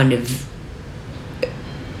that kind of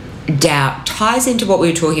doubt ties into what we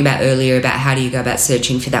were talking about earlier about how do you go about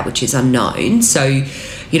searching for that which is unknown. So,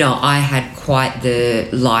 you know, I had quite the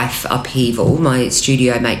life upheaval. My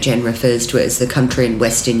studio mate Jen refers to it as the country and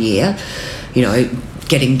western year. You know,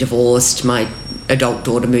 getting divorced, my adult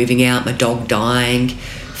daughter moving out, my dog dying,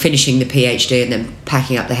 finishing the PhD and then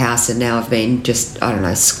packing up the house, and now I've been just, I don't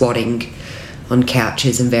know, squatting on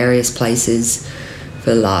couches in various places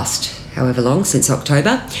for the last however long, since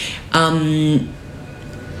October.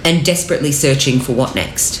 And desperately searching for what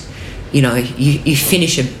next. You know, you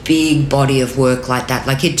finish a big body of work like that.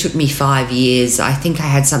 Like, it took me 5 years. I think I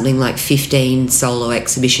had something like 15 solo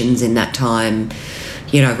exhibitions in that time.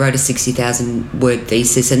 You know, wrote a 60,000 word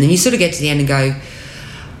thesis, and then you sort of get to the end and go,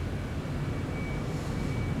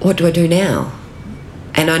 what do I do now?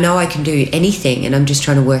 And I know I can do anything, and I'm just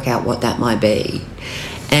trying to work out what that might be.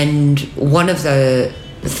 And one of the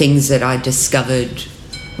things that I discovered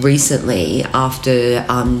recently after,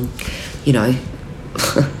 you know,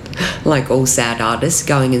 like all sad artists,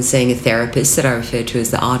 going and seeing a therapist that I refer to as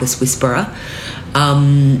the artist whisperer,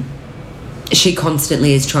 she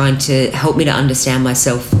constantly is trying to help me to understand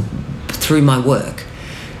myself through my work.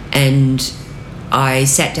 And I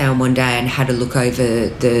sat down one day and had a look over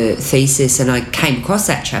the thesis, and I came across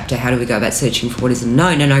that chapter, how do we go about searching for what is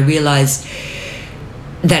unknown? And I realised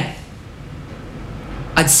that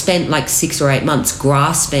I'd spent like 6 or 8 months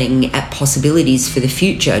grasping at possibilities for the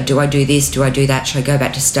future. Do I do this? Do I do that? Should I go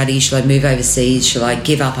back to study? Should I move overseas? Should I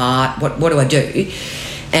give up art? What do I do?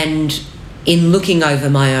 And in looking over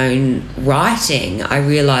my own writing, I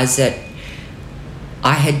realised that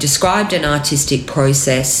I had described an artistic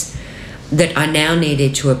process that I now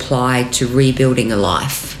needed to apply to rebuilding a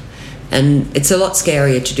life. And it's a lot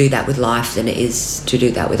scarier to do that with life than it is to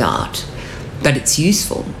do that with art. But it's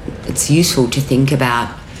useful. It's useful to think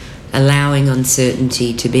about allowing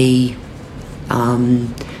uncertainty to be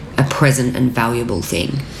a present and valuable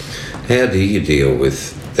thing. How do you deal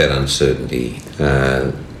with that uncertainty?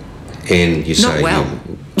 And you say... Not well.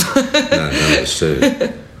 No,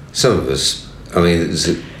 understood. some of us, I mean, it's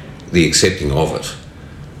the accepting of it,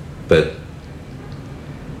 but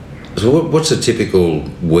so what's a typical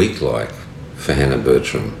week like for Hannah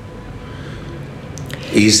Bertram?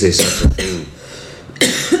 Is there such a thing?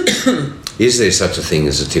 Is there such a thing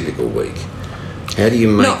as a typical week? How do you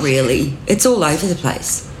make... Not really. It's all over the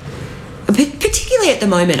place. Particularly at the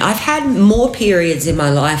moment, I've had more periods in my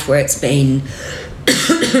life where it's been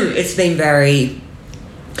very,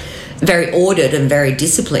 very ordered and very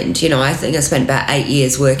disciplined. You know, I think I spent about 8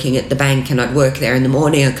 years working at the bank, and I'd work there in the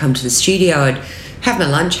morning, I'd come to the studio, I'd have my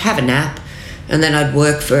lunch, have a nap, and then I'd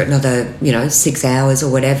work for another, 6 hours or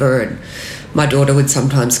whatever, and my daughter would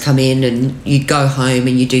sometimes come in, and you'd go home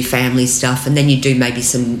and you do family stuff, and then you do maybe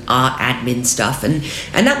some art admin stuff, and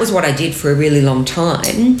that was what I did for a really long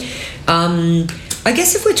time. I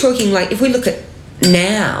guess if we're talking, like, if we look at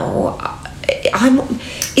now,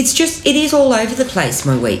 it is all over the place,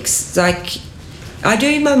 my weeks. Like, I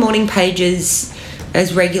do my morning pages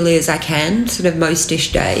as regularly as I can, sort of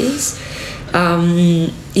most-ish days.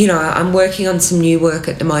 I'm working on some new work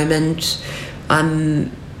at the moment.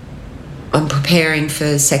 I'm preparing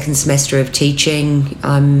for second semester of teaching.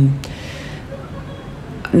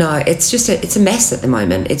 It's a mess at the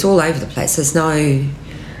moment. It's all over the place. There's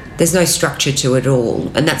no structure to it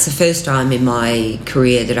all, and that's the first time in my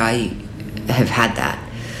career that I have had that.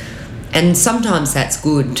 And sometimes that's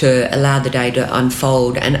good to allow the day to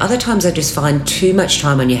unfold, and other times I just find too much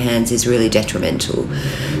time on your hands is really detrimental.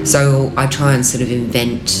 So I try and sort of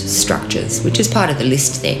invent structures, which is part of the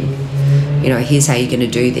list thing. Here's how you're going to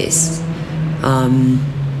do this.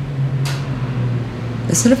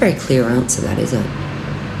 It's not a very clear answer, that, is it?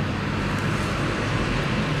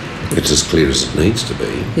 It's as clear as it needs to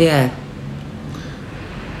be. Yeah.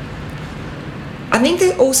 I think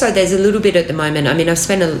that also there's a little bit at the moment. I mean, I've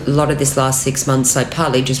spent a lot of this last 6 months, so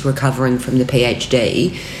partly just recovering from the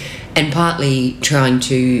PhD and partly trying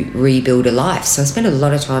to rebuild a life. So I spent a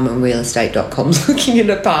lot of time on realestate.com looking at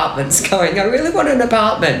apartments, going, I really want an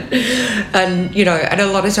apartment. And, and a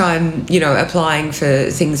lot of time, applying for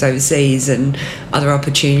things overseas and other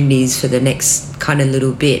opportunities for the next kind of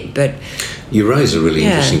little bit. But you raise a really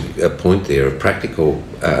interesting point there, a practical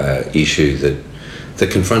issue that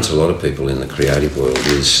confronts a lot of people in the creative world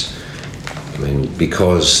is,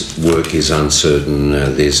 because work is uncertain,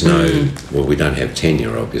 there's we don't have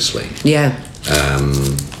tenure, obviously. Yeah.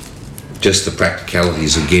 Just the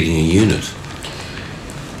practicalities of getting a unit.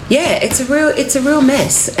 Yeah, it's a real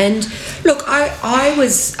mess. And look, I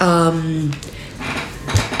was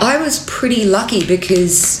pretty lucky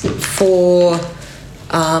because for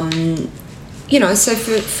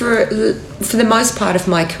the most part of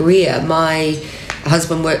my career, my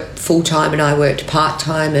husband worked full-time and I worked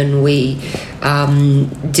part-time, and we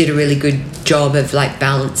did a really good job of like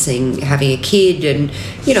balancing having a kid, and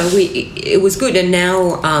it was good. And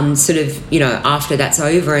now after that's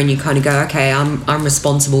over and you kind of go, okay, I'm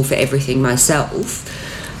responsible for everything myself,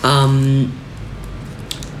 I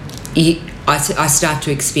start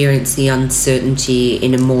to experience the uncertainty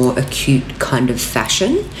in a more acute kind of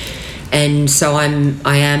fashion. And so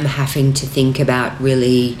I am having to think about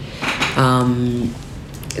really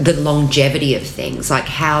the longevity of things, like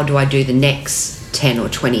how do I do the next 10 or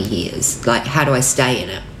 20 years? Like, how do I stay in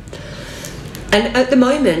it? And at the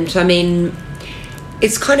moment,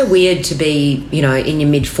 it's kind of weird to be, in your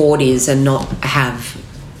mid-40s and not have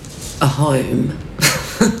a home.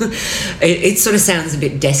 It sort of sounds a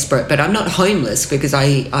bit desperate, but I'm not homeless because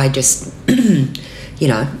I just...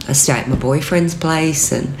 I stay at my boyfriend's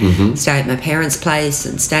place and stay at my parents' place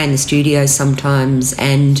and stay in the studio sometimes,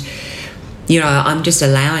 and I'm just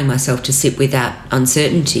allowing myself to sit with that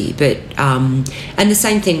uncertainty. But and the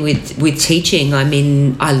same thing with teaching.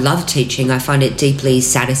 I love teaching. I find it deeply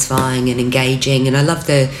satisfying and engaging, and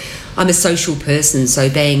I'm a social person, so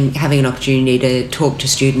having an opportunity to talk to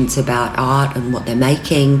students about art and what they're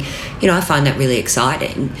making, I find that really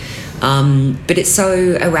exciting. But it's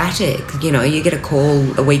so erratic, you get a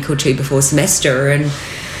call a week or two before semester and,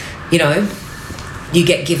 you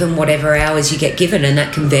get given whatever hours you get given, and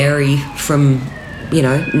that can vary from,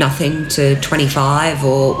 nothing to 25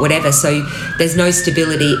 or whatever. So there's no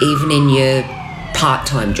stability even in your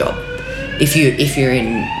part-time job if you're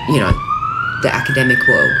in, the academic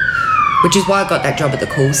world, which is why I got that job at the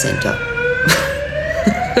call centre.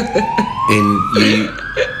 And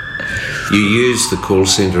you used the call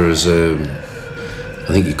centre as I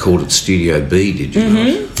think you called it Studio B, did you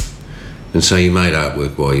not? And so you made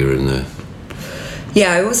artwork while you were in there.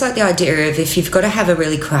 Yeah, I always like the idea of if you've got to have a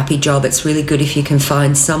really crappy job, it's really good if you can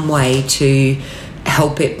find some way to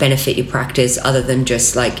help it benefit your practice other than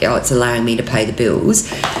just like, oh, it's allowing me to pay the bills.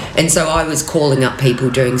 And so I was calling up people,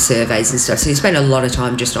 doing surveys and stuff. So you spend a lot of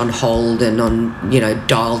time just on hold and on, you know,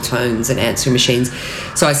 dial tones and answering machines.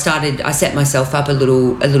 So I set myself up a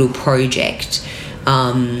little project,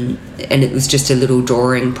 and it was just a little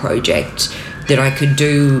drawing project that I could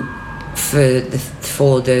do for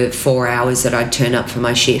the 4 hours that I'd turn up for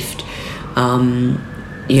my shift.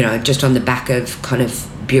 You know, just on the back of kind of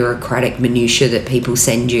bureaucratic minutiae that people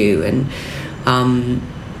send you, and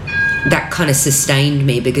that kind of sustained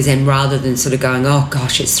me, because then rather than sort of going, oh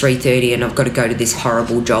gosh, it's 3:30 and I've got to go to this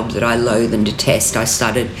horrible job that I loathe and detest, I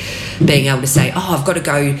started being able to say, oh, I've got to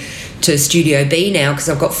go to Studio B now because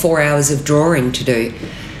I've got 4 hours of drawing to do.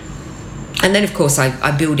 And then, of course,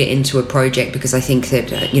 I built it into a project because I think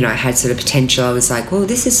that, you know, it had sort of potential. I was like, well,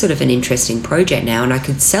 this is sort of an interesting project now, and I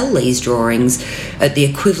could sell these drawings at the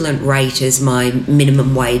equivalent rate as my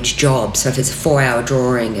minimum wage job. So if it's a 4-hour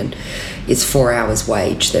drawing and it's 4 hours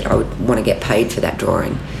wage, that I would want to get paid for that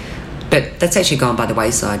drawing. But that's actually gone by the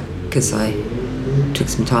wayside because I took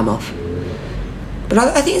some time off. But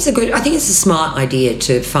I think it's a smart idea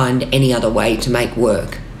to find any other way to make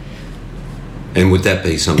work. And would that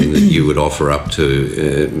be something that you would offer up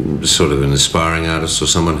to sort of an aspiring artist or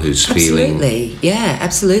someone who's feeling... Absolutely, yeah,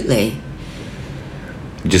 absolutely.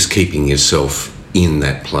 Just keeping yourself in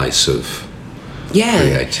that place of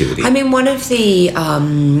creativity. I mean, one of the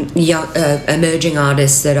young, emerging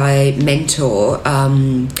artists that I mentor,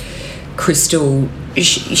 Crystal,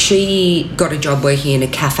 she got a job working in a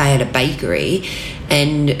cafe at a bakery,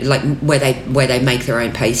 and like where they make their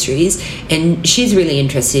own pastries, and she's really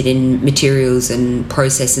interested in materials and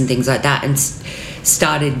process and things like that, and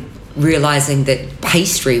started realizing that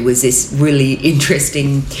pastry was this really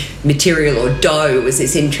interesting material, or dough was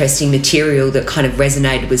this interesting material that kind of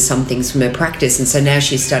resonated with some things from her practice. And so now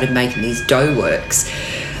she started making these dough works,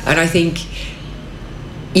 and I think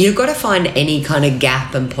you've got to find any kind of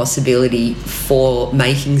gap and possibility for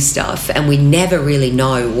making stuff, and we never really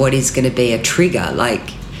know what is going to be a trigger.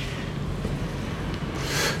 Like,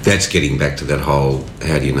 that's getting back to that whole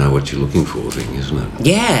how do you know what you're looking for thing, isn't it?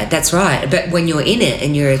 Yeah, that's right. But when you're in it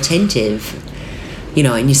and you're attentive, you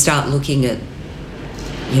know, and you start looking at,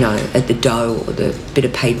 you know, at the dough or the bit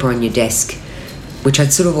of paper on your desk, which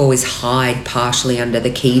I'd sort of always hide partially under the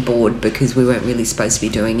keyboard because we weren't really supposed to be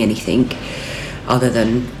doing anything other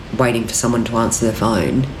than waiting for someone to answer the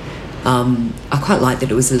phone. I quite like that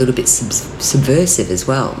it was a little bit subversive as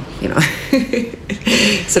well, you know.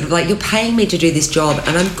 Sort of like, you're paying me to do this job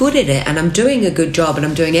and I'm good at it and I'm doing a good job and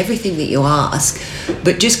I'm doing everything that you ask,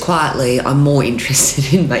 but just quietly I'm more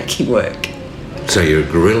interested in making work. So you're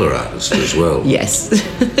a guerrilla artist as well. Yes.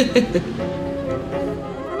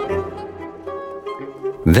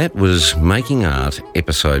 That was Making Art,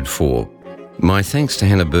 Episode 4. My thanks to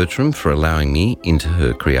Hannah Bertram for allowing me into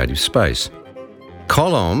her creative space.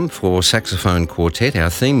 Colomb for Saxophone Quartet,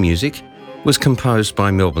 our theme music, was composed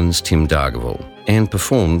by Melbourne's Tim Dargaville and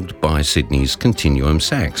performed by Sydney's Continuum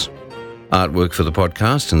Sax. Artwork for the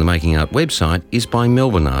podcast and the Making Art website is by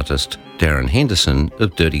Melbourne artist Darren Henderson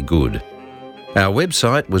of Dirty Good. Our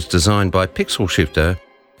website was designed by Pixel Shifter,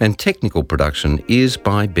 and technical production is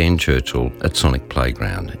by Ben Churchill at Sonic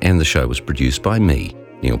Playground, and the show was produced by me,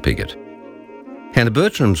 Neil Piggott. Hannah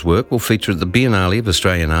Bertram's work will feature at the Biennale of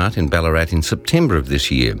Australian Art in Ballarat in September of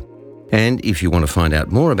this year. And if you want to find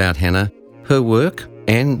out more about Hannah, her work,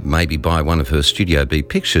 and maybe buy one of her Studio B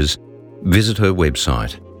pictures, visit her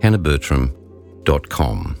website,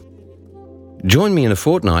 hannahbertram.com. Join me in a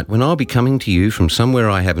fortnight when I'll be coming to you from somewhere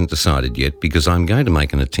I haven't decided yet, because I'm going to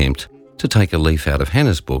make an attempt to take a leaf out of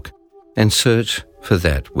Hannah's book and search for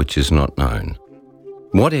that which is not known.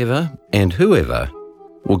 Whatever and whoever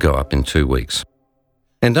will go up in 2 weeks.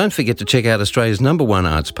 And don't forget to check out Australia's #1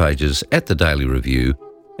 arts pages at the Daily Review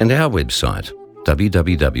and our website,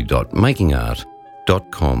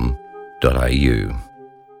 www.makingart.com.au.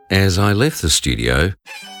 As I left the studio,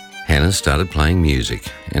 Hannah started playing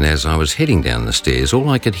music, and as I was heading down the stairs, all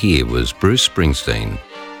I could hear was Bruce Springsteen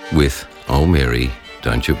with "Oh Mary,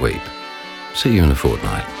 Don't You Weep." See you in a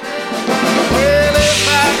fortnight. Well, if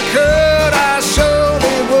I could, I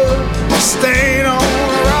surely would stand